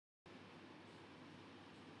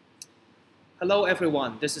Hello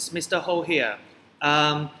everyone, this is Mr. Ho here.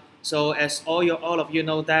 So as all of you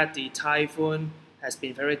know that the typhoon has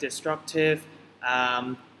been very destructive.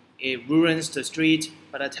 It ruins the street,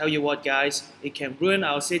 but I tell you what guys, it can ruin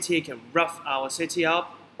our city, it can rough our city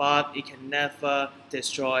up, but it can never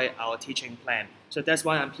destroy our teaching plan. So that's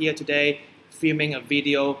why I'm here today filming a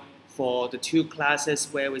video for the two classes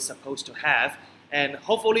where we're supposed to have. And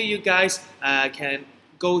hopefully you guys can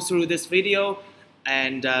go through this video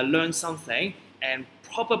and learn something, and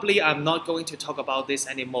probably I'm not going to talk about this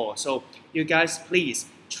anymore. So you guys please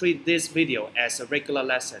treat this video as a regular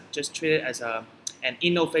lesson. Just treat it as an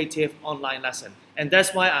innovative online lesson. And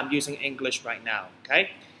that's why I'm using English right now,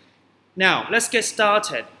 okay? Now, let's get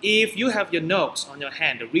started. If you have your notes on your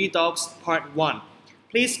hand, the Redox Part 1,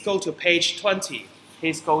 please go to page 20.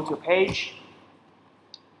 Please go to page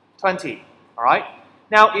 20, all right?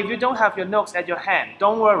 Now, if you don't have your notes at your hand,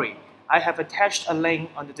 don't worry. I have attached a link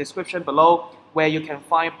on the description below where you can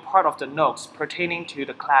find part of the notes pertaining to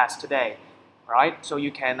the class today. All right, so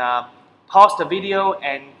you can pause the video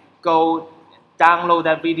and go download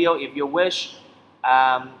that video if you wish,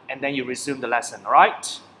 and then you resume the lesson. All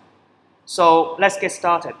right. So let's get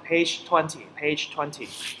started. Page 20. Page 20.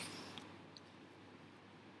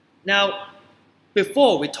 Now,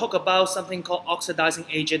 before we talk about something called oxidizing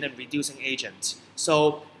agent and reducing agent.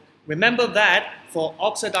 So remember that for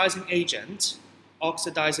oxidizing agent,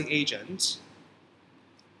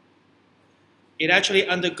 it actually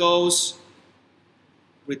undergoes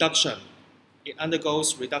reduction. It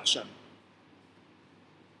undergoes reduction.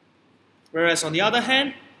 Whereas on the other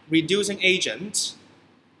hand, reducing agent,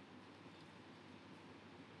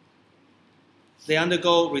 they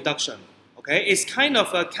undergo reduction. Okay, it's kind of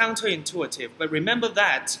counterintuitive, but remember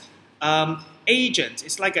that agent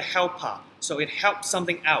is like a helper, so it helps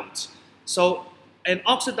something out. So an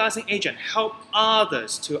oxidizing agent helps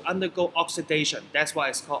others to undergo oxidation. That's why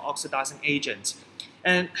it's called oxidizing agent.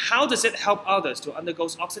 And how does it help others to undergo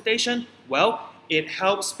oxidation? Well, it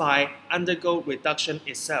helps by undergo reduction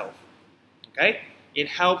itself. Okay, it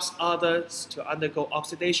helps others to undergo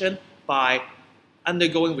oxidation by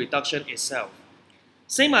undergoing reduction itself.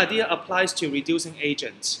 Same idea applies to reducing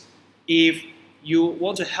agents. If you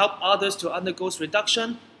want to help others to undergo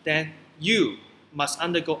reduction, then you must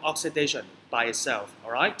undergo oxidation by itself,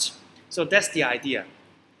 all right? So that's the idea.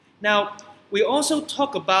 Now, we also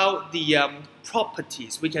talk about the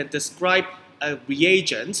properties. We can describe a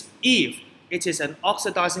reagent. If it is an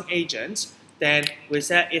oxidizing agent, then we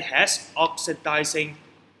say it has oxidizing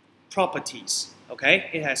properties, okay?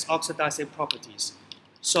 It has oxidizing properties.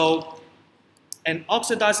 So an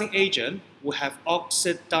oxidizing agent will have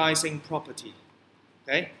oxidizing property,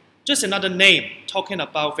 okay? Just another name talking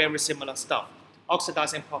about very similar stuff,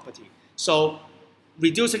 oxidizing property. So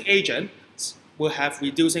reducing agents will have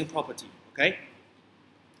reducing property, okay?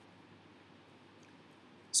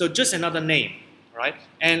 So just another name, right?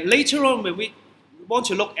 And later on, when we want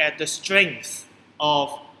to look at the strength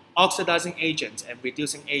of oxidizing agents and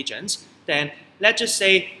reducing agents, then let's just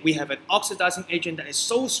say we have an oxidizing agent that is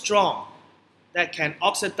so strong that can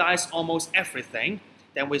oxidize almost everything,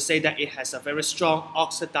 then we say that it has a very strong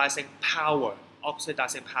oxidizing power,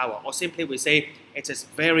 or simply we say it is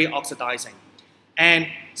very oxidizing. And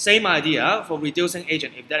same idea for reducing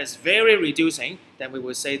agent. If that is very reducing, then we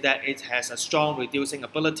will say that it has a strong reducing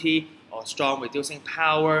ability, or strong reducing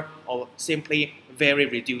power, or simply very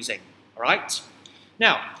reducing. All right?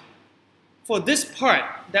 Now, for this part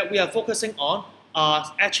that we are focusing on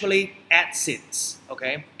are actually acids,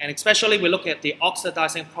 okay? And especially we look at the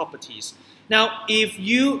oxidizing properties. Now, if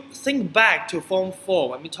you think back to Form 4,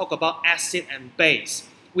 when we talk about acid and base,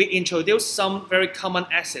 we introduced some very common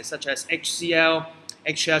acids such as HCl,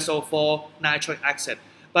 H2SO4, nitric acid.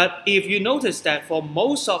 But if you notice that for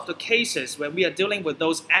most of the cases when we are dealing with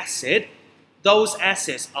those acids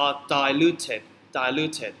are diluted.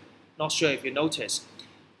 Not sure if you notice.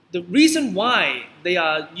 The reason why they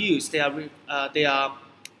are used, they are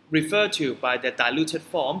referred to by the diluted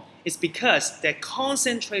form is because their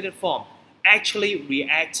concentrated form actually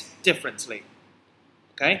react differently.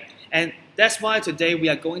 Okay? And that's why today we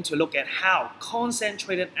are going to look at how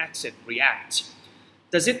concentrated acid react.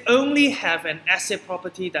 Does it only have an acid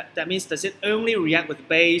property? That means does it only react with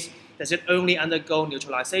base? Does it only undergo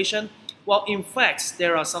neutralization? Well, in fact,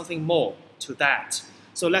 there are something more to that.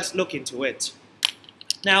 So let's look into it.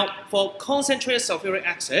 Now, for concentrated sulfuric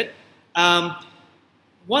acid,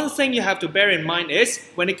 one thing you have to bear in mind is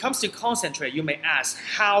when it comes to concentrate, you may ask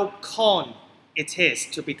how con it is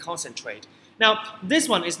to be concentrate. Now, this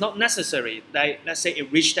one is not necessary that, let's say,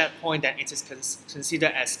 it reached that point that it is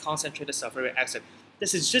considered as concentrated sulfuric acid.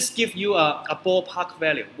 This is just give you a ballpark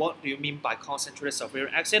value. What do you mean by concentrated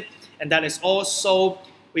sulfuric acid? And that is also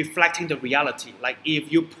reflecting the reality. Like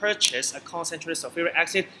if you purchase a concentrated sulfuric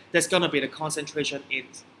acid, that's gonna be the concentration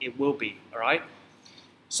it will be, all right?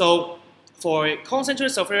 So for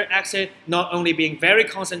concentrated sulfuric acid, not only being very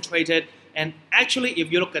concentrated, and actually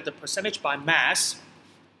if you look at the percentage by mass,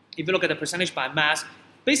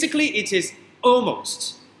 basically it is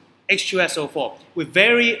almost H2SO4 with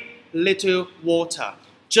very little water,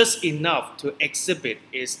 just enough to exhibit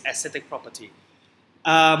its acidic property.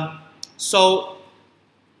 So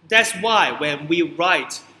that's why when we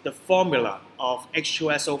write the formula of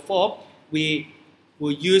H2SO4, we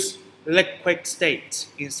will use liquid state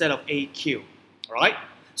instead of AQ, right?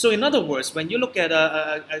 So in other words, when you look at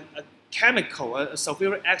a chemical, a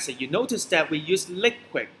sulfuric acid, you notice that we use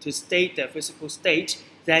liquid to state their physical state,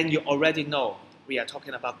 then you already know we are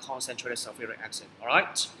talking about concentrated sulfuric acid, all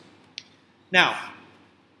right? Now,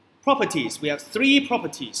 properties. We have 3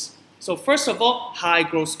 properties. So first of all,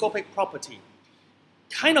 hygroscopic property.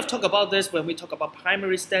 Kind of talk about this when we talk about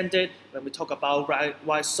primary standard, when we talk about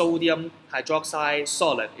why sodium hydroxide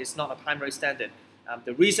solid is not a primary standard.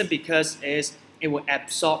 The reason because is it will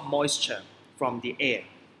absorb moisture from the air.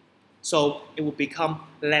 So it will become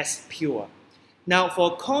less pure. Now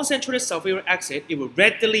for concentrated sulfuric acid, it will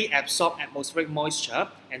readily absorb atmospheric moisture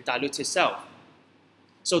and dilute itself.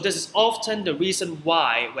 So this is often the reason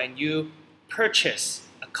why when you purchase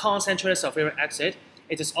a concentrated sulfuric acid,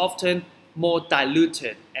 it is often more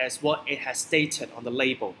diluted as what it has stated on the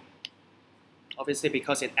label. Obviously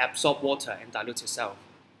because it absorbs water and dilutes itself.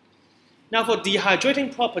 Now for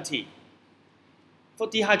dehydrating property. For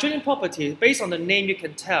dehydrating property, based on the name you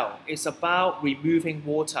can tell, it's about removing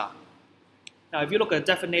water. Now if you look at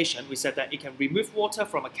the definition, we said that it can remove water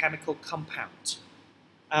from a chemical compound.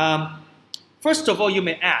 First of all, you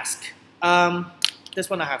may ask, this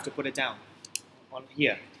one I have to put it down on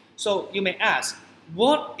here. So you may ask,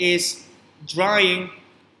 what is drying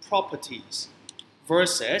properties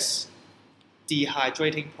versus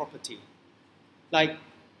dehydrating property? Like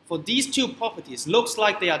for these 2 properties, looks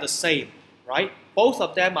like they are the same, right? Both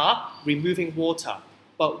of them are removing water.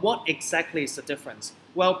 But what exactly is the difference?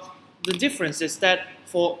 Well, the difference is that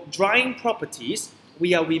for drying properties,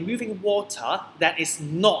 we are removing water that is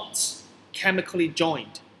not chemically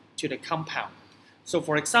joined to the compound. So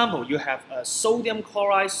for example, you have a sodium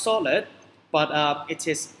chloride solid, but it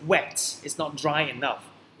is wet, it's not dry enough.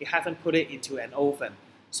 You haven't put it into an oven.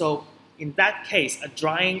 So in that case, a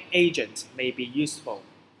drying agent may be useful.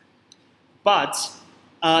 But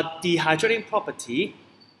dehydrating property,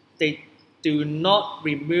 they do not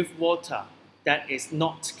remove water that is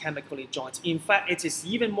not chemically joined. In fact, it is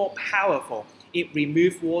even more powerful. It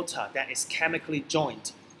removes water that is chemically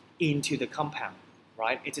joined into the compound,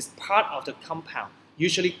 right? It is part of the compound,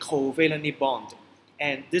 usually covalently bond.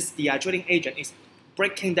 And this dehydrating agent is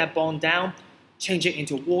breaking that bond down, changing it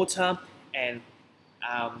into water, and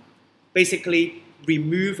basically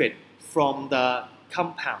remove it from the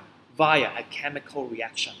compound via a chemical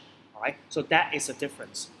reaction, all right? So that is the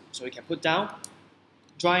difference. So we can put down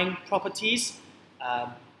drying properties,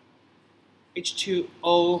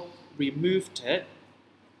 H2O removed it,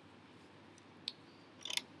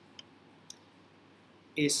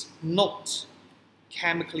 is not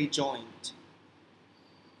chemically joined.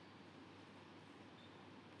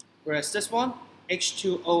 Whereas this one,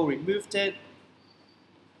 H2O removed it,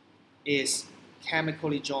 is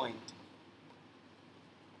chemically joined.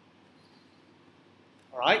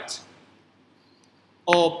 Alright?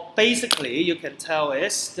 Or basically, you can tell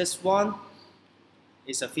is this one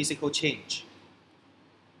is a physical change.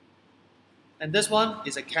 And this one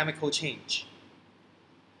is a chemical change.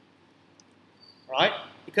 Right?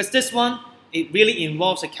 Because this one, it really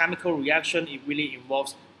involves a chemical reaction, it really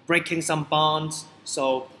involves breaking some bonds,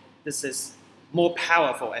 so this is more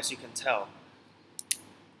powerful as you can tell.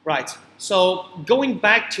 Right, so going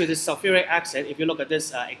back to the sulfuric acid, if you look at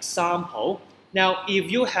this example, now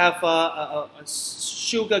if you have a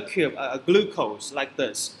sugar cube, a glucose like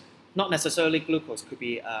this, not necessarily glucose, could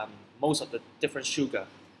be most of the different sugar.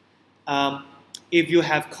 If you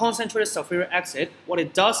have concentrated sulfuric acid, what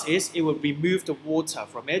it does is it will remove the water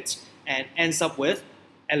from it and ends up with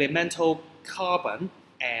elemental carbon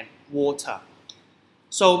and water.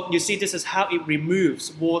 So you see this is how it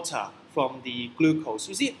removes water from the glucose.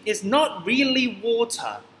 You see, it's not really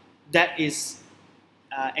water that is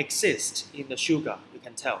exists in the sugar, you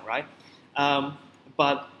can tell, right?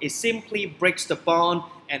 But it simply breaks the bond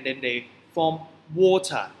and then they form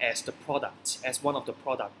water as the product, as one of the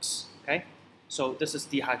products, okay? So this is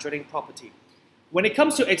dehydrating property. When it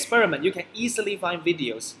comes to experiment, you can easily find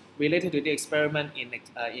videos related to the experiment in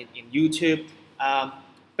YouTube.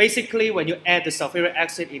 Basically, when you add the sulfuric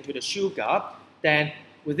acid into the sugar, then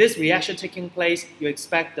with this reaction taking place, you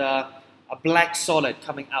expect a black solid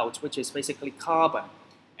coming out, which is basically carbon.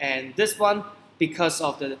 And this one, because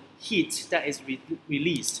of the heat that is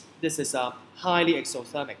released, this is highly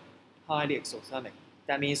exothermic. Highly exothermic.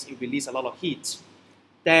 That means it releases a lot of heat.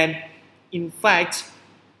 Then, in fact,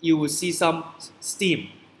 you will see some steam,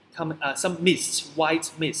 some mist,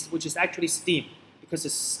 white mist, which is actually steam because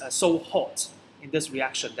it's so hot in this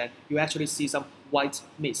reaction. Then you actually see some white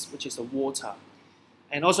mist, which is the water.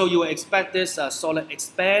 And also you will expect this solid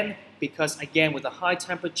expand because, again, with a high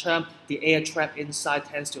temperature, the air trapped inside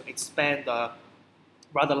tends to expand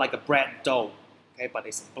rather like a bread dough, okay, but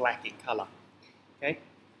it's black in color. Okay?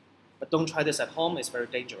 But don't try this at home, it's very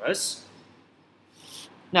dangerous.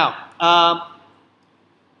 Now,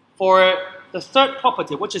 for the third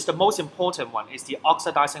property, which is the most important one, is the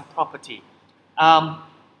oxidizing property.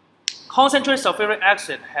 Concentrated sulfuric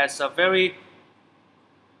acid has a very,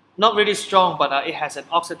 not really strong, but it has an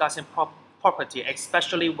oxidizing property,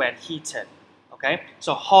 especially when heated. Okay,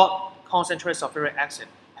 so hot concentrated sulfuric acid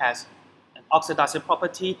has an oxidizing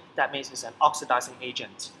property. That means it's an oxidizing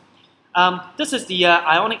agent. This is the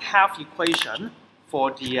ionic half equation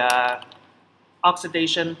for the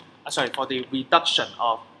for the reduction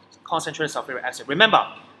of concentrated sulfuric acid. Remember,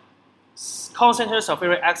 concentrated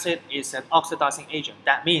sulfuric acid is an oxidizing agent.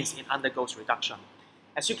 That means it undergoes reduction.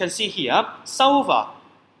 As you can see here, sulfur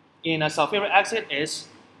in a sulfuric acid is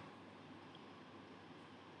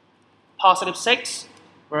positive 6,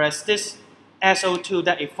 whereas this SO2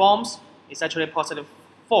 that it forms is actually positive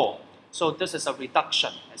 4. So this is a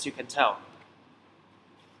reduction, as you can tell.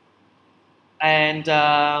 And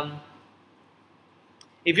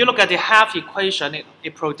if you look at the half equation,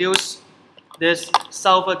 it produces this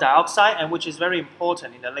sulfur dioxide, and which is very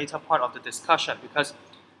important in the later part of the discussion because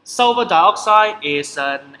sulfur dioxide is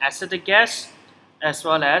an acidic gas as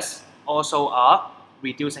well as also a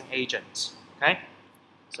reducing agent. Okay,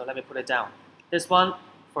 so let me put it down. This one,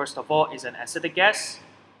 first of all, is an acidic gas,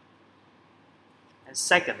 and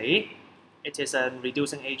secondly, it is a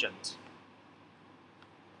reducing agent.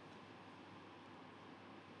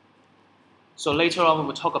 So later on we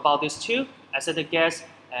will talk about this too, acidic gas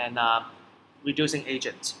and reducing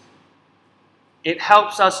agent. It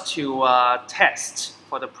helps us to test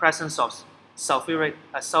for the presence of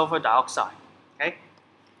sulfur dioxide, okay,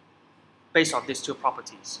 based on these two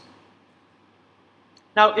properties.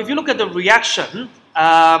 Now, if you look at the reaction,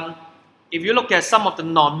 if you look at some of the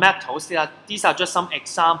non-metals, these are just some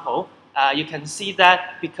example. You can see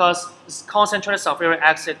that because concentrated sulfuric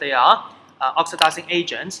acid, they are oxidizing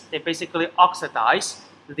agents. They basically oxidize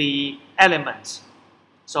the elements.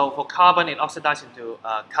 So for carbon, it oxidizes into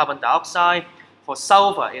carbon dioxide. For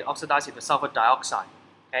sulfur, it oxidizes into sulfur dioxide.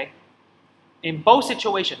 Okay. In both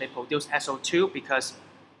situations, they produce SO2 because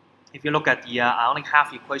if you look at the ionic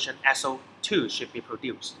half equation, SO2 should be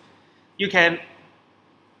produced. You can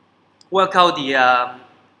work out the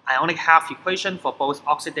ionic half equation for both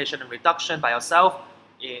oxidation and reduction by yourself.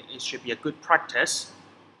 It should be a good practice.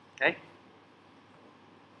 Okay.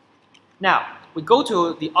 Now, we go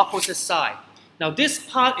to the opposite side. Now, this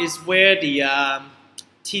part is where the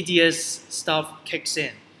tedious stuff kicks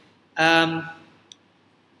in.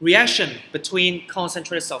 Reaction between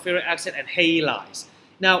concentrated sulfuric acid and halides.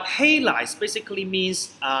 Now, halides basically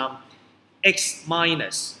means X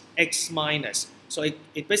minus. So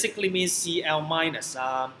it basically means Cl minus,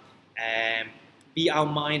 Br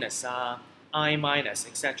minus, I minus,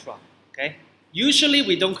 etc. Okay. Usually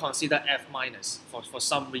we don't consider F minus for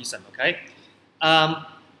some reason. Okay.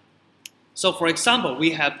 So for example,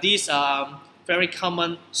 we have these very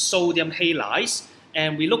common sodium halides,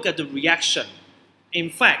 and we look at the reaction. In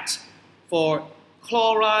fact, for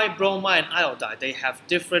chloride, bromide, and iodide, they have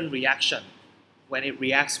different reaction when it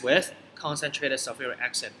reacts with concentrated sulfuric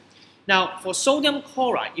acid. Now, for sodium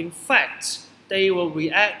chloride, in fact, they will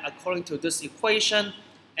react according to this equation,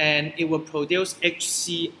 and it will produce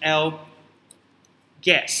HCl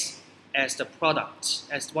gas as the product,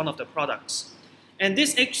 as one of the products. And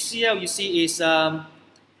this HCl, you see, is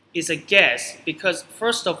a gas because,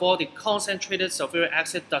 first of all, the concentrated sulfuric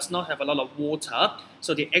acid does not have a lot of water,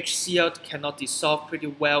 so the HCl cannot dissolve pretty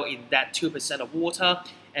well in that 2% of water.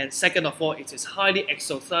 And second of all, it is highly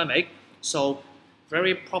exothermic, so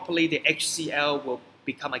very properly the HCl will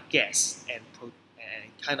become a gas and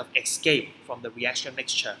kind of escape from the reaction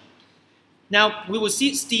mixture. Now, we will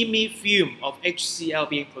see steamy fume of HCl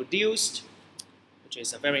being produced, which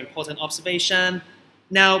is a very important observation.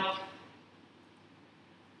 Now,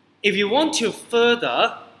 if you want to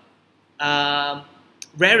further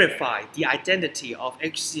verify the identity of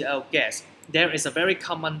HCl gas, there is a very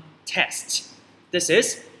common test. This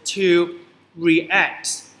is to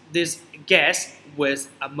react this gas with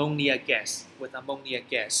ammonia gas.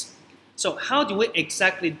 So how do we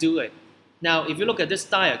exactly do it? Now, if you look at this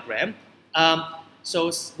diagram,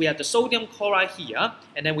 so we have the sodium chloride here,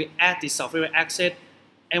 and then we add the sulfuric acid,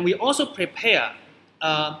 and we also prepare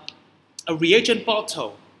a reagent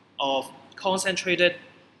bottle of concentrated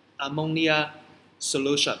ammonia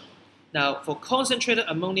solution. Now, for concentrated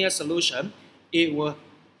ammonia solution, it will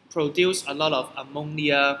produce a lot of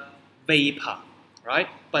ammonia vapor, right?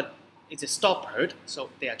 But it is stoppered, so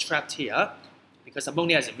they are trapped here because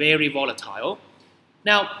ammonia is very volatile.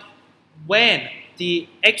 Now, when the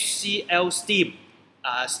HCl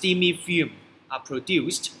steamy fume are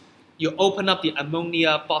produced, you open up the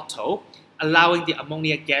ammonia bottle, allowing the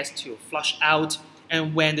ammonia gas to flush out,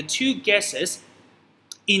 and when the two gases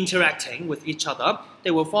interacting with each other,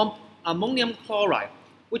 they will form ammonium chloride,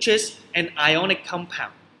 which is an ionic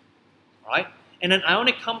compound, right? And an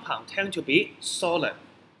ionic compound tend to be solid.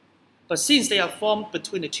 But since they are formed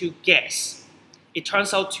between the two gases, it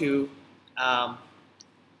turns out to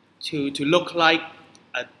look like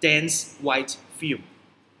a dense white fume.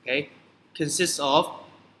 Okay, consists of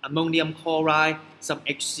ammonium chloride, some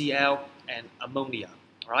HCl, and ammonia.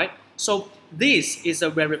 All right. So this is a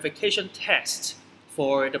verification test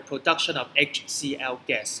for the production of HCl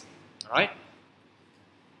gas. All right.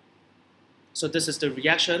 So this is the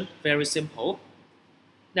reaction. Very simple.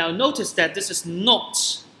 Now notice that this is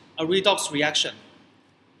not a redox reaction.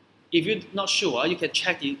 If you're not sure, you can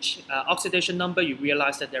check the oxidation number. You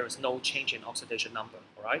realize that there is no change in oxidation number.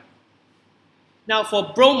 All right. Now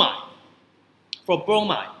for bromide,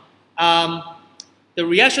 the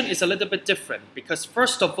reaction is a little bit different because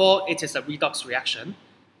first of all, it is a redox reaction.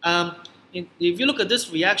 If you look at this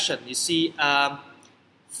reaction, you see,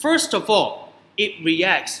 first of all, it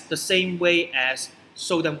reacts the same way as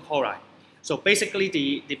sodium chloride. So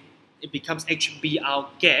basically, it becomes HBr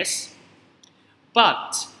gas,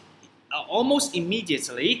 but almost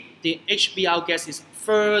immediately, the HBr gas is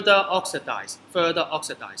further oxidized.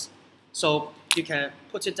 So you can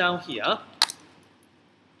put it down here.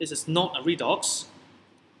 This is not a redox,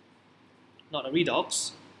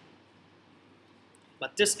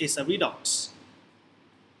 but this is a redox.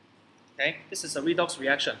 Okay, this is a redox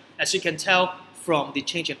reaction. As you can tell from the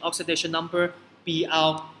change in oxidation number,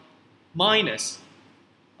 Br minus,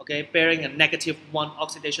 okay, bearing a -1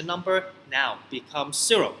 oxidation number, now becomes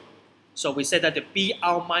 0. So we said that the Br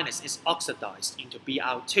minus is oxidized into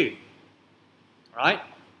Br2. All right.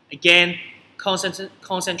 Again, concentrated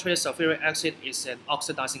sulfuric acid is an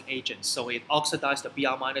oxidizing agent, so it oxidizes the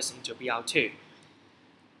Br minus into Br2.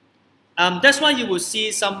 That's why you will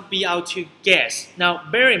see some Br2 gas. Now,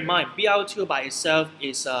 bear in mind, Br2 by itself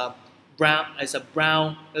is a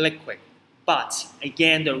brown liquid. But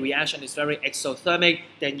again, the reaction is very exothermic.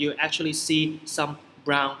 Then you actually see some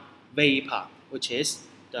brown vapor, which is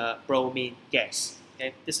the bromine gas.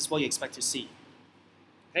 Okay, this is what you expect to see.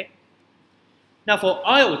 Okay. Now for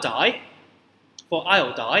iodide,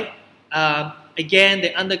 again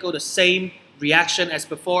they undergo the same reaction as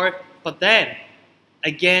before, but then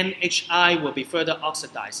again Hi will be further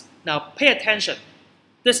oxidized. Now pay attention.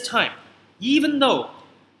 This time, even though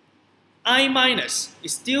I minus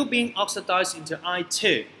is still being oxidized into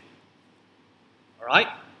I2. All right.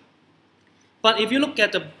 But if you look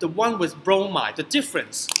at the one with bromide, the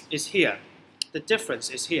difference is here.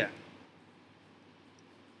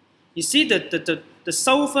 You see the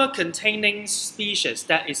sulfur-containing species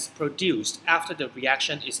that is produced after the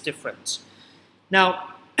reaction is different.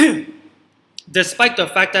 Now, despite the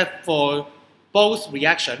fact that for both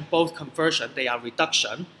reaction, both conversion, they are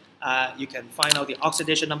reduction, you can find out the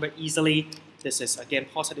oxidation number easily. This is again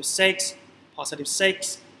 +6.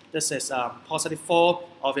 This is +4,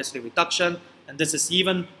 obviously reduction, and this is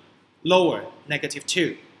even lower,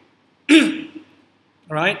 -2.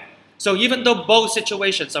 All right. So even though both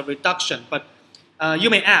situations are reduction, but you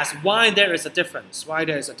may ask why there is a difference.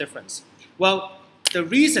 Well, the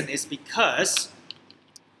reason is because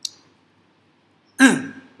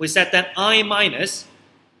we said that I minus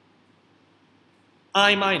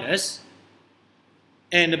and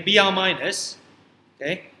the Br minus,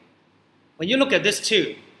 okay, when you look at this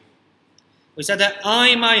two, we said that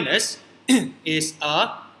I minus is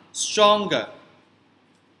a stronger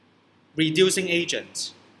reducing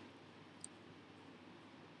agent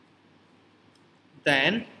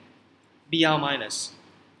than Br minus.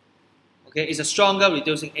 Okay, it's a stronger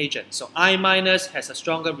reducing agent. So I minus has a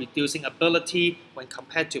stronger reducing ability when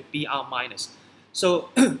compared to Br minus. So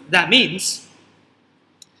that means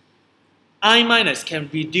I minus can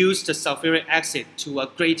reduce the sulfuric acid to a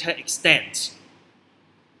greater extent.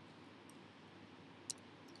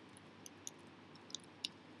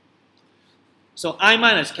 So I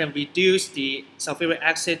minus can reduce the sulfuric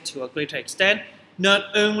acid to a greater extent, not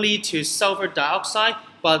only to sulfur dioxide,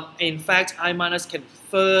 but in fact I minus can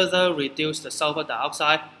further reduce the sulfur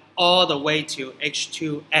dioxide all the way to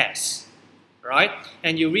H2S, right?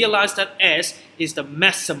 And you realize that S is the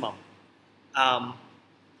maximum,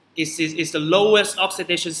 is the lowest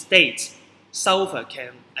oxidation state sulfur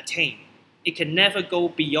can attain. It can never go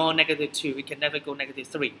beyond -2, it can never go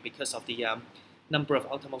 -3 because of the number of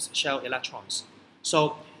outermost shell electrons.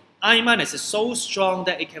 So I minus is so strong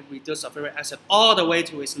that it can reduce sulfuric acid all the way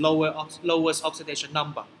to its lowest oxidation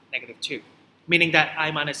number, -2, meaning that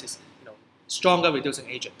I minus is stronger reducing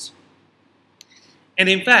agent. And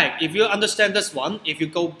in fact, if you understand this one, if you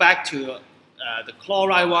go back to the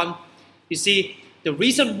chloride one, you see the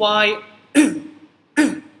reason why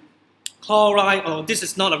chloride, this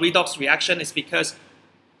is not a redox reaction, is because,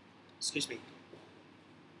 excuse me,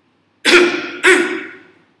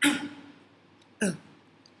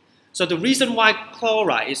 so the reason why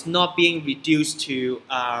chloride is not being reduced to,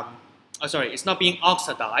 it's not being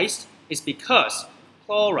oxidized is because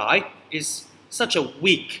chloride is such a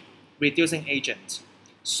weak reducing agent.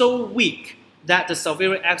 So weak that the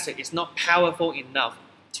sulfuric acid is not powerful enough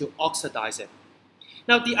to oxidize it.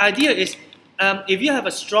 Now the idea is, if you have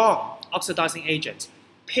a strong oxidizing agent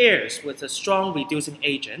pairs with a strong reducing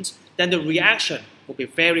agent, then the reaction will be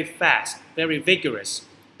very fast, very vigorous.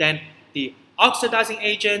 Then the oxidizing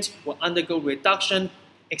agent will undergo reduction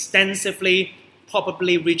extensively,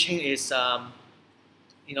 probably reaching its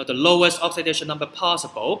the lowest oxidation number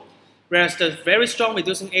possible, whereas the very strong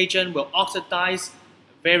reducing agent will oxidize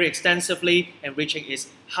very extensively and reaching its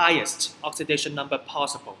highest oxidation number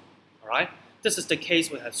possible. All right? This is the case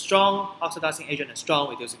with a strong oxidizing agent and strong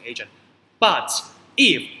reducing agent. But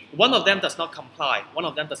if one of them does not comply,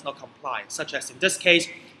 such as in this case,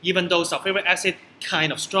 even though sulfuric acid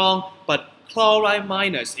kind of strong, but chloride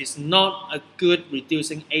minus is not a good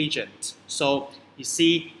reducing agent. So you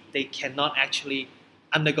see, they cannot actually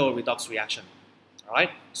undergo a redox reaction. All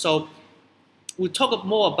right? So we'll talk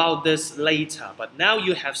more about this later, but now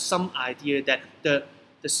you have some idea that the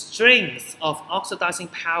strength of oxidizing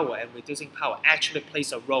power and reducing power actually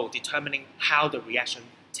plays a role determining how the reaction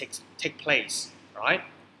take place. All right?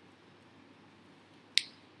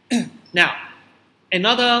 Now,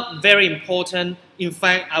 another very important, in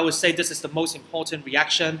fact, I would say this is the most important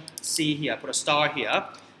reaction. See here, I put a star here.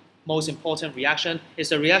 Most important reaction is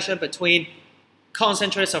the reaction between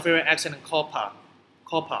concentrated sulfuric acid and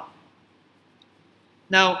copper.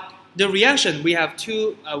 Now, the reaction, we have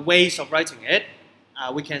two ways of writing it.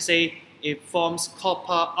 We can say it forms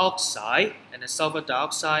copper oxide and then sulfur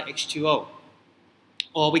dioxide, H2O.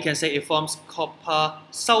 Or we can say it forms copper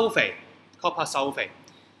sulfate.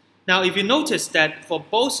 Now, if you notice that for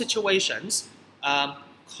both situations,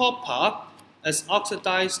 copper is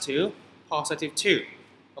oxidized to +2.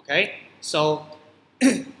 Okay, so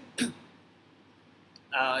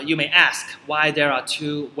you may ask why there are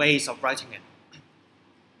two ways of writing it.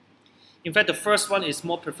 In fact, the first one is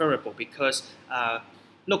more preferable because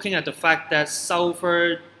looking at the fact that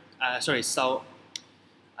sulfuric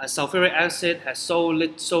acid has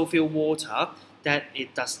so few water that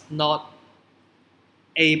it does not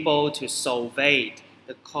able to solvate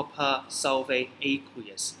the copper sulfate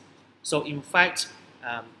aqueous. So in fact,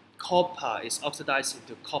 copper is oxidized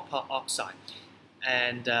into copper oxide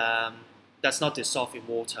and does not dissolve in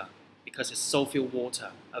water because it's so few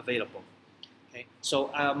water available. Okay, so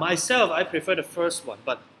myself, I prefer the first one,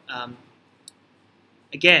 but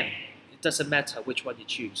again, it doesn't matter which one you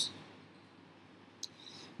choose.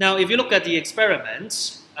 Now, if you look at the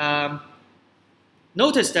experiments,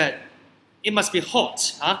 notice that it must be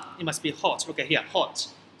hot. It must be hot. Look at here, hot.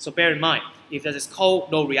 So bear in mind, if this is cold,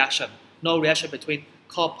 no reaction. No reaction between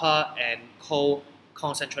copper and cold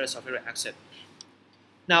concentrated sulfuric acid.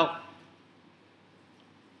 Now,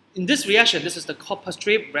 in this reaction, this is the copper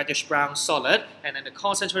strip, reddish brown solid, and then the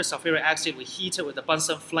concentrated sulfuric acid, we heat it with a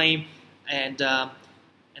Bunsen flame, and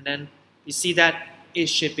then you see that it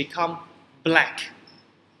should become black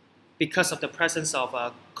because of the presence of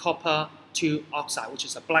copper 2 oxide, which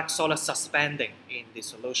is a black solid suspending in the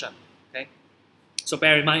solution. Okay, so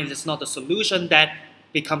bear in mind, it's not the solution that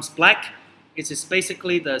becomes black; it is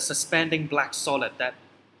basically the suspending black solid that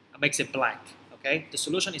makes it black. Okay, the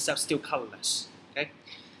solution itself still colorless. Okay.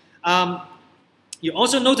 You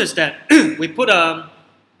also notice that we put an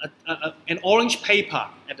orange paper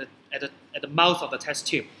at the mouth of the test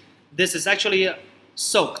tube. This is actually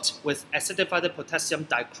soaked with acidified potassium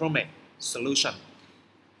dichromate. solution.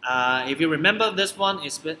 If you remember, this one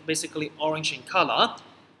is basically orange in color.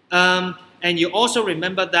 And you also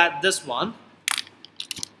remember that this one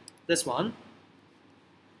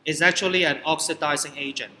is actually an oxidizing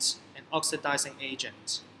agent.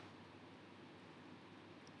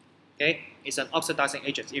 Okay, it's an oxidizing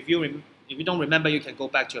agent. If you don't remember, you can go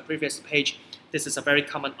back to a previous page. This is a very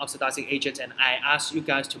common oxidizing agent, and I asked you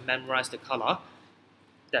guys to memorize the color.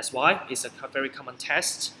 That's why it's a very common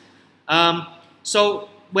test. So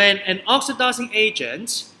when an oxidizing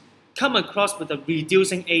agent come across with a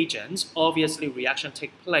reducing agent, obviously reaction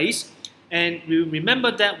takes place. And we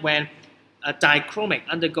remember that when a dichromic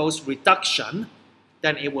undergoes reduction,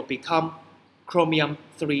 then it will become chromium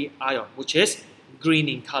 3 ion, which is green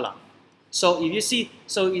in color. So if you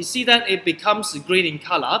see that it becomes green in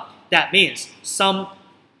color, that means some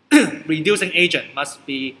reducing agent must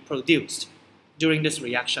be produced during this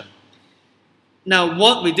reaction. Now,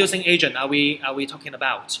 what reducing agent are we talking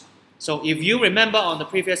about? So if you remember on the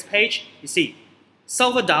previous page, you see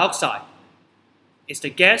sulfur dioxide is the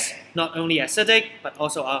gas, not only acidic but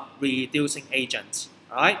also a reducing agent.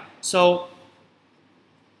 All right. So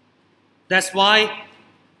that's why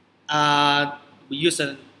we use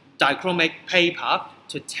a dichromic paper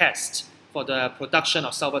to test for the production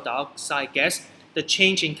of sulfur dioxide gas. The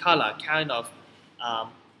change in color kind of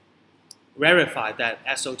verify that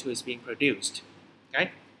SO2 is being produced.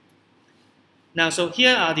 Okay. Now, so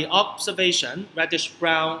here are the observation. Reddish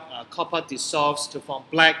brown copper dissolves to form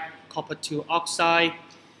black copper 2 oxide.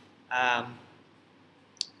 The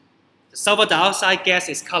sulfur dioxide gas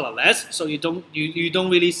is colorless, so you don't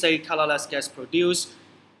really say colorless gas produced.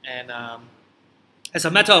 And as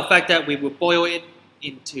a matter of fact, that we will boil it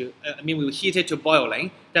into, we will heat it to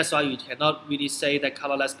boiling. That's why you cannot really say that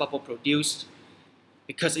colorless bubble produced,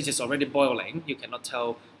 because it is already boiling. You cannot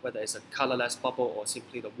tell whether it's a colorless bubble or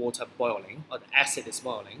simply the water boiling or the acid is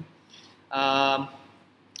boiling.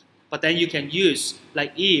 But then you can use,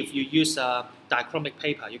 like if you use a dichromic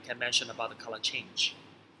paper, you can mention about the color change.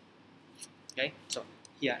 Okay, so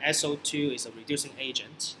here SO2 is a reducing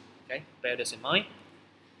agent. Okay, bear this in mind.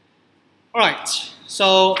 All right,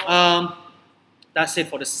 so that's it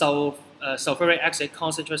for the sulfuric acid,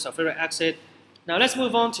 concentrated sulfuric acid. Now let's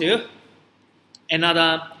move on to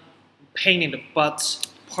another pain in the butt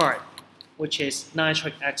part, which is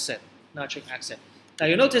nitric acid. Now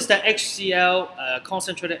you notice that HCl,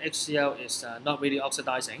 concentrated HCl is not really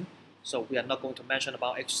oxidizing, so we are not going to mention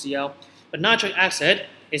about HCl. But nitric acid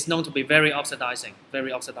is known to be very oxidizing.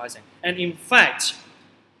 And in fact,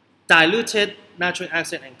 diluted nitric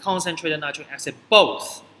acid and concentrated nitric acid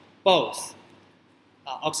both are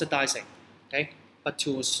oxidizing, okay, but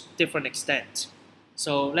to a different extent.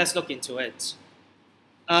 So let's look into it.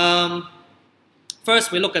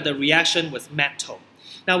 First, we look at the reaction with metal.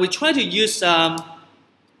 Now we try to use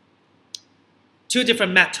two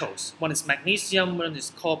different metals. One is magnesium, one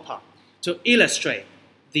is copper, to illustrate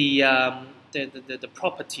the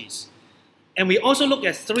properties. And we also look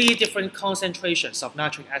at three different concentrations of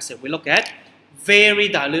nitric acid. We look at very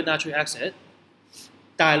dilute nitric acid,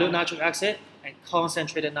 and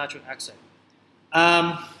concentrated nitric acid.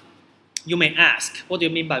 You may ask, what do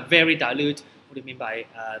you mean by very dilute? What do you mean by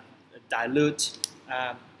dilute?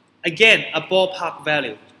 Again, a ballpark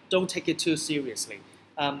value. Don't take it too seriously.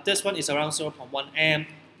 This one is around 0.1 m.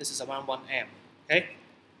 This is around 1 m. Okay,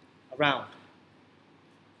 around.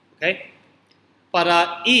 Okay,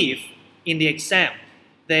 but if in the exam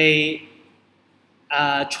they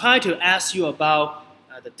try to ask you about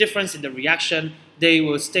the difference in the reaction, they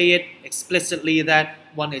will state explicitly that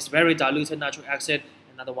one is very diluted nitric acid,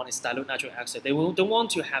 another one is dilute nitric acid. They don't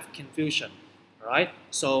want to have confusion, right?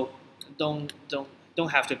 So don't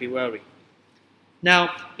have to be worried.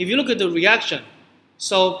 Now, if you look at the reaction,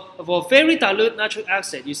 so for very dilute nitric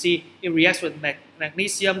acid, you see it reacts with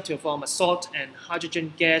magnesium to form a salt and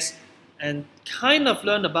hydrogen gas, and kind of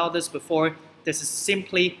learned about this before. This is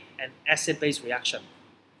simply an acid-base reaction.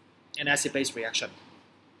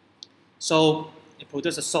 So it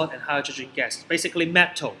produces salt and hydrogen gas, basically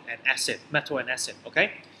metal and acid,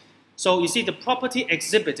 okay? So you see the property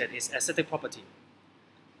exhibited is acidic property.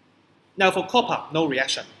 Now for copper, no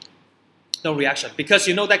reaction, because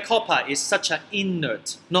you know that copper is such an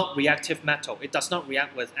inert, not reactive metal. It does not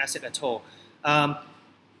react with acid at all. The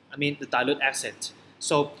dilute acid.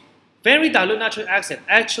 So very dilute nitric acid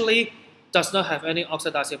actually does not have any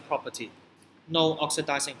oxidizing property. No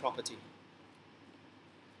oxidizing property.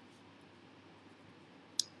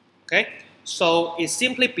 Okay, so it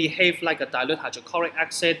simply behaves like a dilute hydrochloric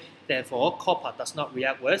acid. Therefore, copper does not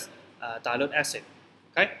react with dilute acid.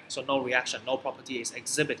 Okay, so no reaction, no property is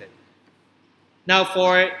exhibited. Now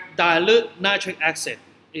for dilute nitric acid,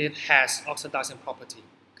 it has oxidizing property.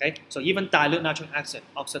 Okay, so even dilute nitric acid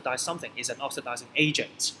oxidize something is an oxidizing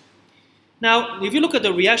agent. Now, if you look at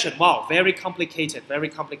the reaction, wow, very complicated, very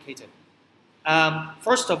complicated.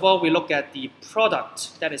 First of all, we look at the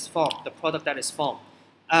product that is formed.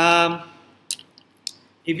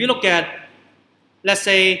 If you look at, let's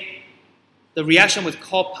say, the reaction with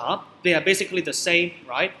copper, they are basically the same,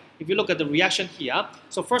 right? If you look at the reaction here,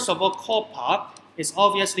 so first of all, copper is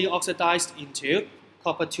obviously oxidized into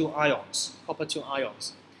copper 2 ions,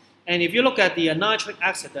 And if you look at the nitric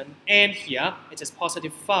acid, the N here, it is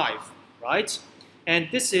positive 5, right? And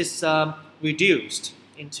this is reduced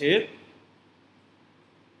into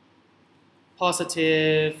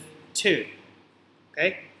positive 2,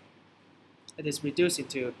 okay? It is reduced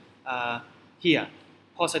into here,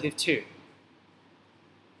 positive 2,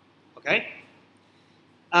 okay?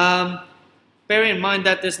 Bear in mind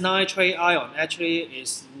that this nitrate ion actually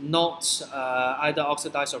is not either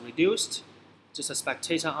oxidized or reduced, just a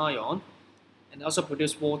spectator ion, and also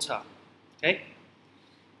produce water, okay?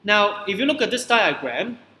 Now, if you look at this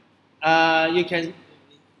diagram, you can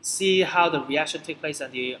see how the reaction takes place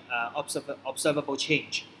and the observable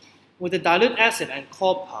change. With the dilute acid and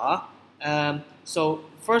copper, so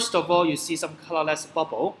first of all, you see some colorless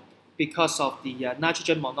bubble because of the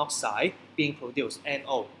nitrogen monoxide being produced,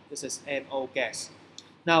 NO. This is NO gas.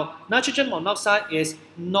 Now, nitrogen monoxide is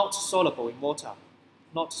not soluble in water,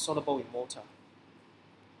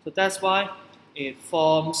 So that's why it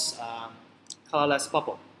forms colorless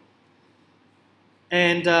bubble.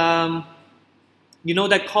 And you know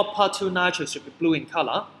that copper 2 nitrate should be blue in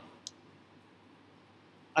color.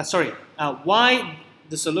 Why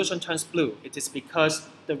the solution turns blue? It is because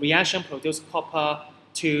the reaction produces copper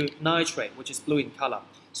 2 nitrate, which is blue in color.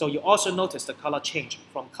 So you also notice the color change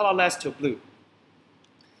from colorless to blue.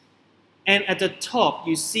 And at the top,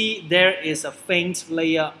 you see there is a faint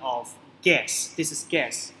layer of gas. This is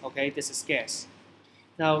gas, okay? This is gas.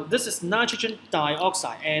 Now, this is nitrogen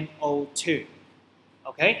dioxide, NO2,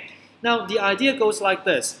 okay? Now, the idea goes like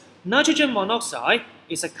this. Nitrogen monoxide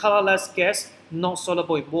is a colorless gas, not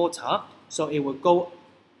soluble in water, so it will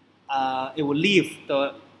leave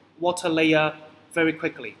the water layer very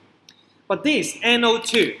quickly. But this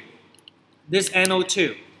NO2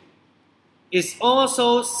 is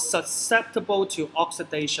also susceptible to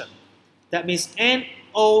oxidation. That means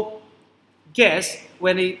NO gas,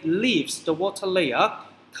 when it leaves the water layer,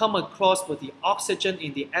 come across with the oxygen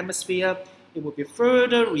in the atmosphere, it will be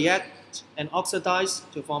further react and oxidize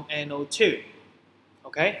to form NO2.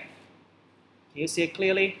 Okay? Can you see it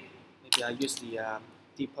clearly? Maybe I use the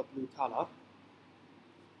deeper blue color.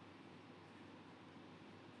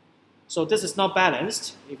 So this is not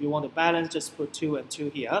balanced. If you want to balance, just put 2 and 2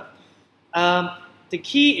 here. The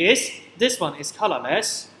key is this one is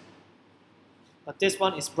colorless, but this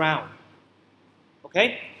one is brown.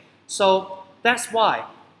 Okay? So that's why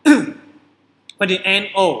when the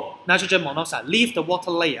NO, nitrogen monoxide, leave the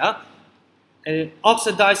water layer, it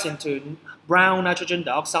oxidizes into brown nitrogen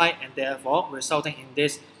dioxide and therefore resulting in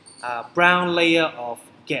this brown layer of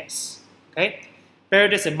gas. Okay? Bear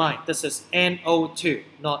this in mind. This is NO2,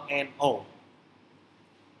 not NO.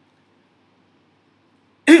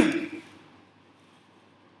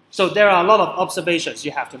 So there are a lot of observations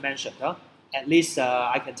you have to mention. Huh? At least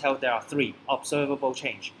I can tell there are 3 observable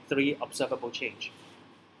change.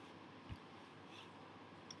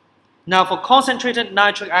 Now for concentrated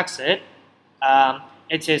nitric acid,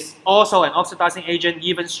 it is also an oxidizing agent,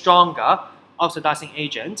 even stronger oxidizing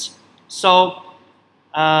agent. So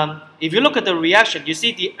if you look at the reaction, you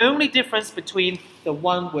see the only difference between the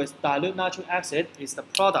one with dilute nitric acid is the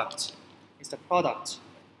product.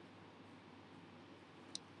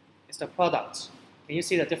 Can you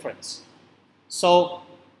see the difference? So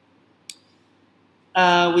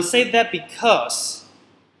we say that because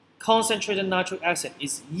concentrated nitric acid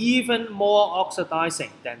is even more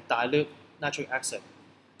oxidizing than dilute nitric acid.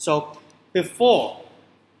 So before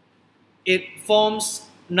it forms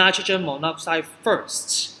nitrogen monoxide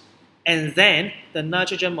first, and then the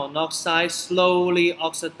nitrogen monoxide slowly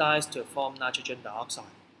oxidizes to form nitrogen dioxide,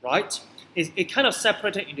 right? It kind of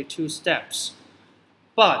separated into 2 steps.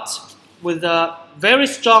 But with a very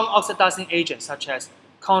strong oxidizing agent such as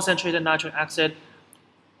concentrated nitric acid,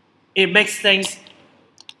 it makes things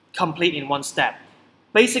complete in 1 step.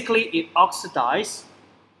 Basically, it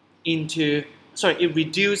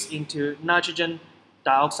reduces into nitrogen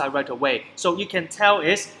dioxide right away. So you can tell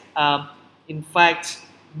is, in fact,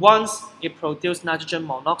 once it produces nitrogen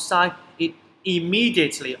monoxide, it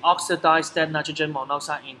immediately oxidizes that nitrogen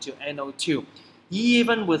monoxide into NO2,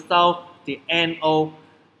 even without the NO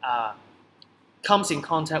comes in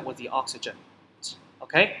contact with the oxygen.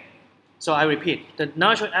 Okay? So I repeat, the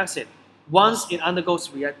nitric acid, once it undergoes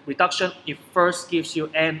reduction, it first gives you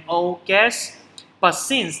NO gas. But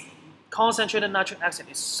since concentrated nitric acid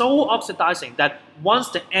is so oxidizing that once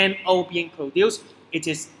the NO being produced, it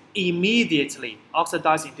is immediately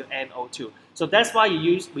oxidized into NO2. So that's why we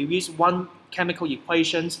use one chemical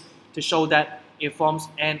equations to show that it forms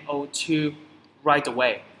NO2 right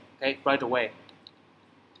away. Okay, right away.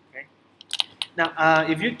 Okay. Now,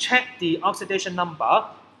 if you check the oxidation number,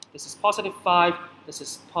 this is positive 5, this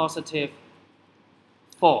is positive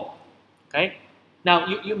 4. Okay. Now,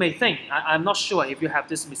 you may think, I'm not sure if you have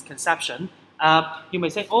this misconception, you may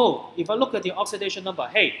think, oh, if I look at the oxidation number,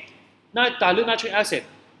 hey, dilute nitric acid,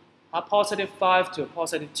 a positive 5 to a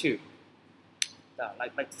positive 2,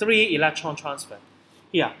 like 3 electron transfer.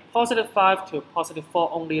 Here, positive 5 to positive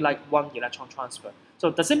 4, only like 1 electron transfer.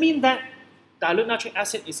 So does it mean that dilute nitric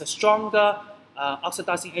acid is a stronger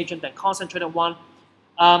oxidizing agent than concentrated one?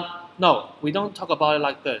 No, we don't talk about it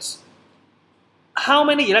like this. How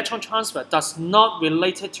many electron transfer does not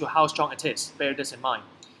relate to how strong it is. Bear this in mind.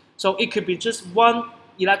 So it could be just 1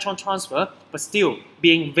 electron transfer, but still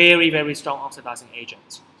being very, very strong oxidizing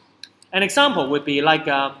agent. An example would be like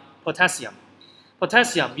potassium.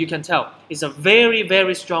 Potassium, you can tell, is a very,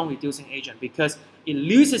 very strong reducing agent because it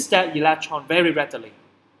loses that electron very readily,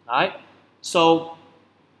 right? So,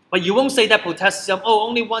 but you won't say that potassium, oh,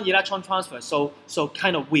 only 1 electron transfer, so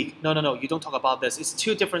kind of weak. No, you don't talk about this. It's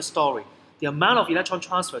 2 different stories. The amount of electron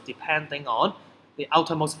transfer depending on the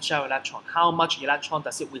outermost shell electron. How much electron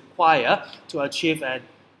does it require to achieve an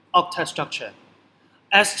octet structure?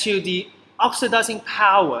 As to the oxidizing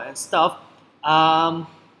power and stuff,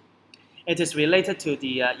 it is related to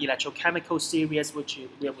the electrochemical series, which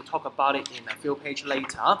we will talk about it in a few pages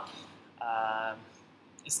later.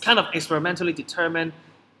 It's kind of experimentally determined.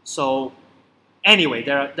 So anyway,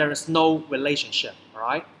 there is no relationship, all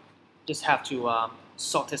right? Just have to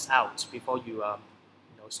sort this out before you,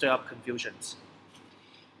 stir up confusions.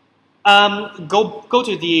 Go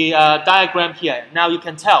to the diagram here. Now you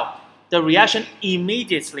can tell the reaction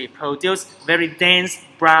immediately produces very dense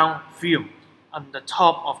brown film on the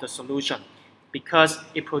top of the solution because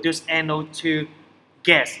it produces NO2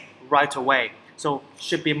 gas right away. So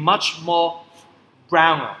should be much more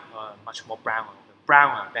browner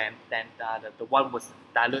than the one with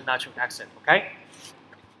dilute nitric acid. Okay.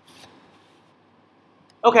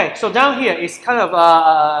 Okay, so down here is kind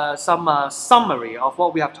of some summary of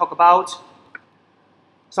what we have talked about.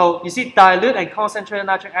 So you see dilute and concentrated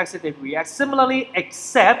nitric acid, they react similarly,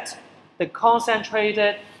 except the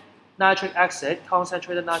concentrated nitric acid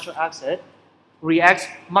reacts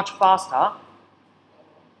much faster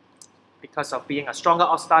because of being a stronger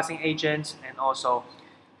oxidizing agent, and also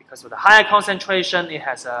because of the higher concentration, it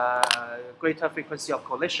has a greater frequency of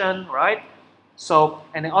collision, right? So,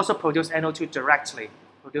 and it also produces NO2 directly.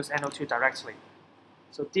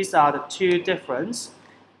 So these are the 2 differences,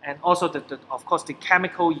 and also of course the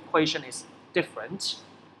chemical equation is different.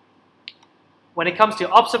 When it comes to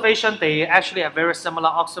observation, they actually have very similar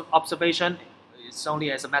observation. It's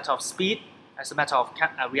only as a matter of speed, as a matter of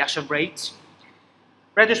reaction rate.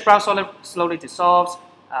 Reddish brown solid slowly dissolves,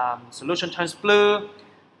 solution turns blue,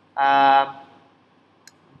 brown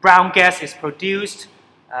gas is produced,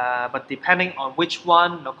 but depending on which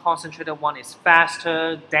one, the concentrated one is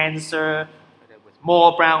faster, denser, with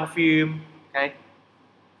more brown film. Okay,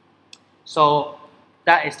 so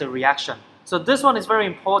that is the reaction. So this one is very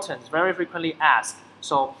important, it's very frequently asked.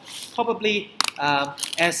 So probably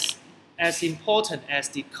as important as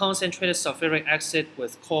the concentrated sulfuric acid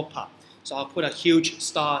with copper. So I'll put a huge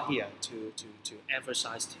star here to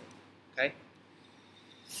emphasize it. Okay.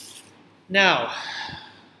 Now,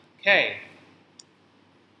 okay.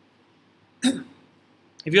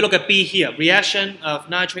 If you look at B here, reaction of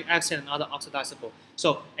nitric acid and other oxidizable.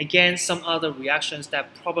 So again, some other reactions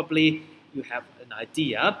that probably you have an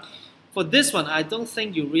idea. For this one, I don't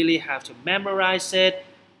think you really have to memorize it,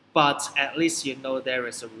 but at least you know there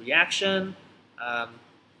is a reaction.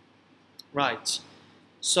 Right.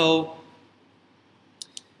 So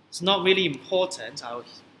it's not really important. I'll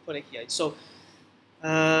put it here. So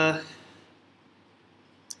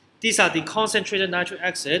these are the concentrated nitric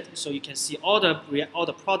acid. So you can see all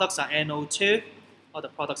the products are NO2. All the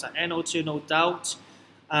products are NO2, no doubt.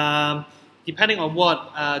 Depending on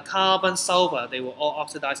what carbon, sulfur, they will all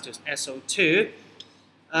oxidize to SO2.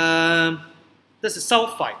 This is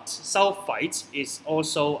sulfite. Sulfite is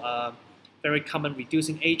also a very common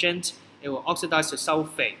reducing agent. It will oxidize to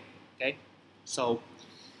sulfate. Okay, so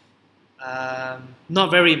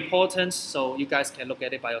not very important. So you guys can look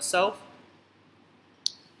at it by yourself.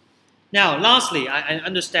 Now, lastly, I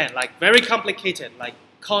understand, like very complicated, like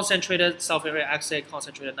concentrated sulfuric acid,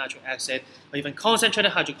 concentrated nitric acid, or even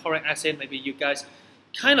concentrated hydrochloric acid. Maybe you guys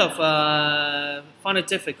kind of find it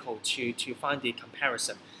difficult to find the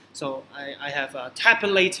comparison. So I have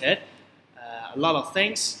tabulated a lot of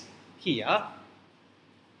things here.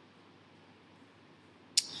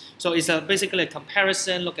 So it's basically a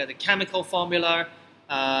comparison, look at the chemical formula.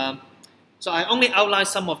 So I only outline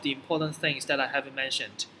some of the important things that I haven't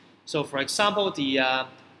mentioned. So for example, the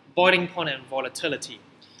boiling point and volatility.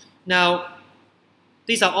 Now,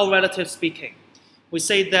 these are all relative speaking. We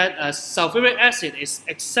say that sulfuric acid is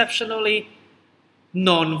exceptionally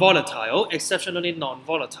non-volatile,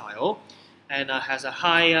 and has a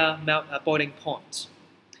higher boiling point.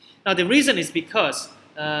 Now, the reason is because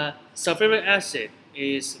sulfuric acid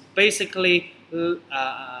is basically no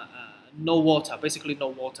water,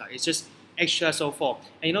 It's just H2SO4.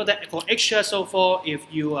 And you know that for H2SO4, if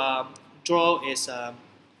you draw is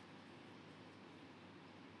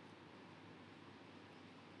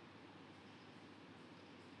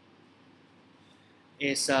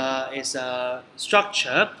a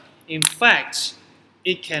structure, in fact,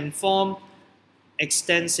 it can form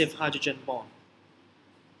extensive hydrogen bond.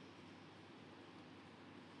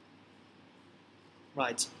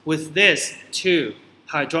 Right, with these two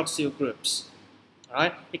hydroxyl groups, all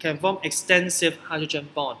right, it can form extensive hydrogen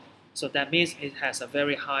bond. So that means it has a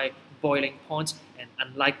very high boiling point and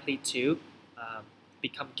unlikely to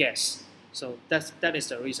become gas. So that is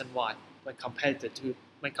the reason why when compared to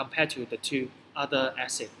the two other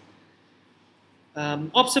acids.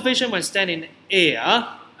 Observation when standing in air,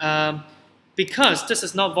 because this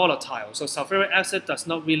is not volatile, so sulfuric acid does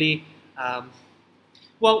not really,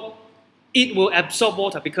 it will absorb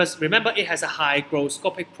water because remember it has a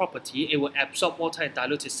hygroscopic property. It will absorb water and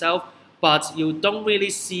dilute itself, but you don't really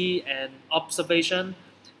see an observation.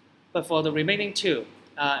 But for the remaining two,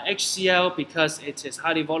 HCl, because it is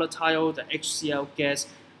highly volatile, the HCl gas,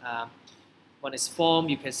 when it's formed,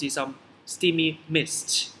 you can see some steamy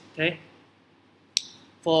mist. Okay.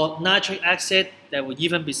 For nitric acid, there will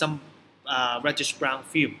even be some reddish brown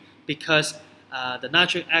film because the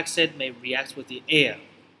nitric acid may react with the air.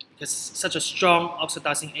 It's such a strong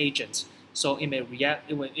oxidizing agent, so it may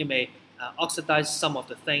react. It may oxidize some of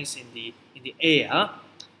the things in the air,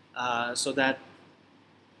 so that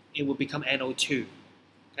it will become NO2.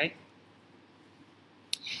 Okay.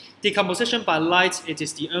 Decomposition by light, it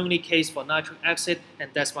is the only case for nitric acid,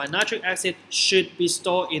 and that's why nitric acid should be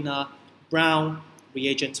stored in a brown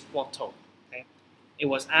reagent bottle. Okay. It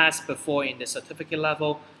was asked before in the certificate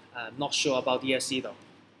level. Not sure about DSC though.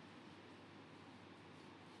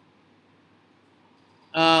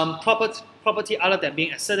 Property other than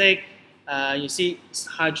being acidic, you see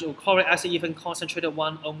hydrochloric acid, even concentrated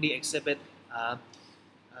one, only exhibit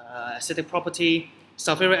acidic property.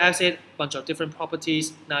 Sulfuric acid, bunch of different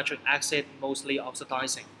properties. Nitric acid, mostly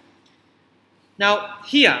oxidizing. Now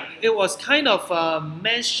here, it was kind of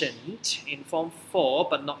mentioned in Form 4,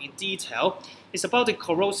 but not in detail. It's about the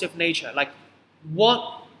corrosive nature, like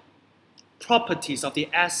what properties of the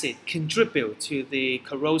acid contribute to the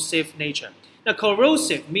corrosive nature. Now,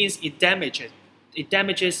 corrosive means it damages. It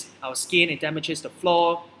damages our skin, it damages the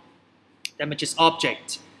floor, damages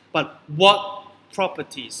object. But what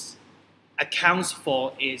properties accounts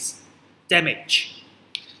for its damage?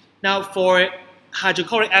 Now, for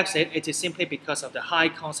hydrochloric acid, it is simply because of the high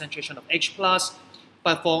concentration of H+.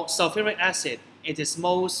 But for sulfuric acid, it is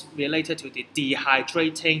most related to the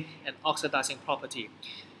dehydrating and oxidizing property.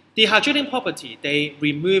 Dehydrating property, they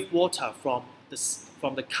remove water from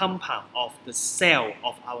the compound of the cell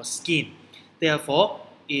of our skin. Therefore,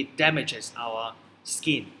 it damages our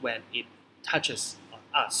skin when it touches on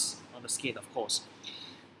us, on the skin, of course.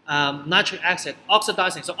 Nitric acid,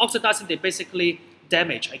 oxidizing. So oxidizing, they basically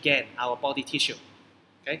damage, again, our body tissue,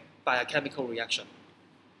 okay, by a chemical reaction.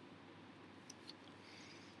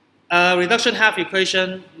 Reduction half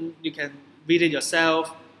equation, you can read it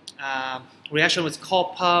yourself. Reaction with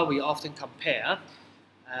copper, we often compare.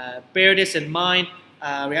 Bear this in mind.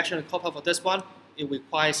 Reaction with copper for this one, it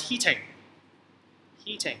requires heating.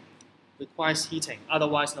 Requires heating,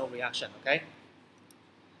 otherwise no reaction, okay?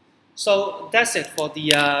 So that's it for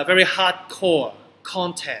the very hardcore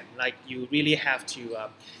content. Like you really have to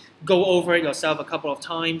go over it yourself a couple of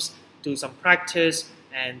times, do some practice,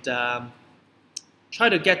 and try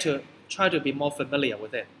to be more familiar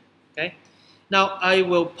with it, okay? Now I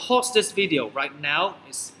will pause this video right now,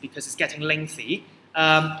 because it's getting lengthy.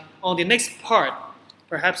 On the next part,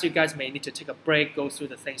 perhaps you guys may need to take a break, go through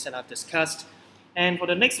the things that I've discussed. And for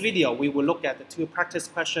the next video, we will look at the two practice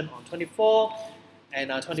questions on 24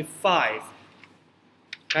 and 25.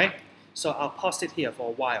 Okay? So I'll pause it here for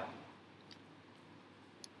a while.